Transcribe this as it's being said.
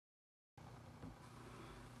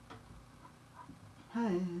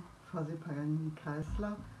Hi, for the Paganini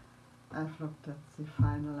Kreisler, I've looked at the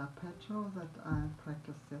final arpeggio that I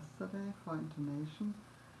practiced yesterday for intonation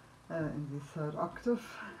in the third octave,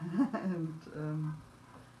 and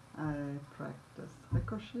I practiced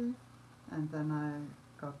ricochet, and then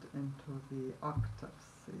I got into the octaves,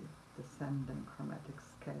 the descending chromatic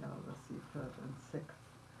scale with the third and sixth,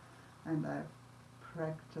 and I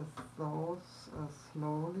practiced those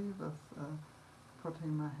slowly with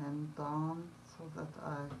putting my hand down so that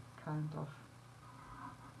I kind of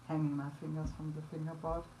hanging my fingers from the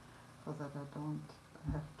fingerboard so that I don't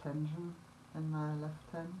have tension in my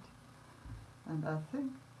left hand. And I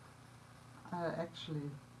think I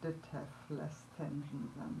actually did have less tension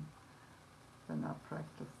than when I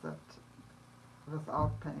practiced that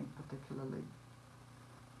without paying particularly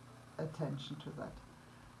attention to that.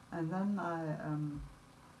 And then I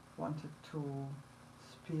wanted to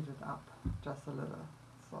speed it up just a little,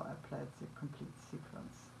 so I played the complete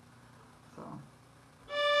sequence. So.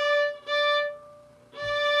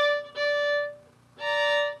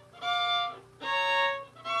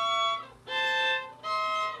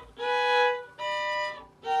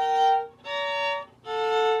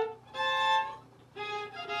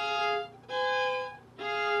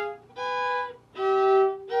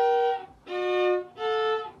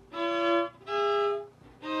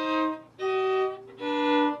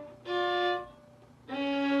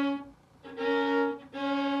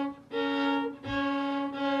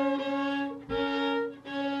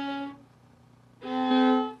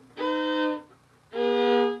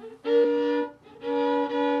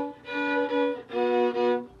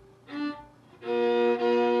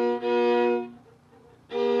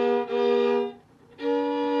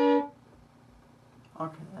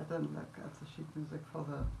 Okay, I didn't look at the sheet music for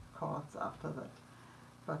the chords after that,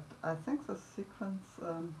 but I think the sequence,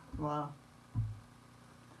 well,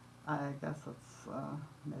 I guess it's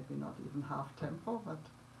maybe not even half tempo, but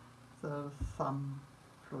there's some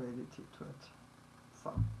fluidity to it,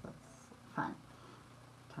 so that's fine.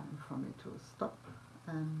 Time for me to stop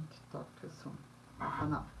and talk to you soon. Bye for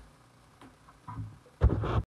now.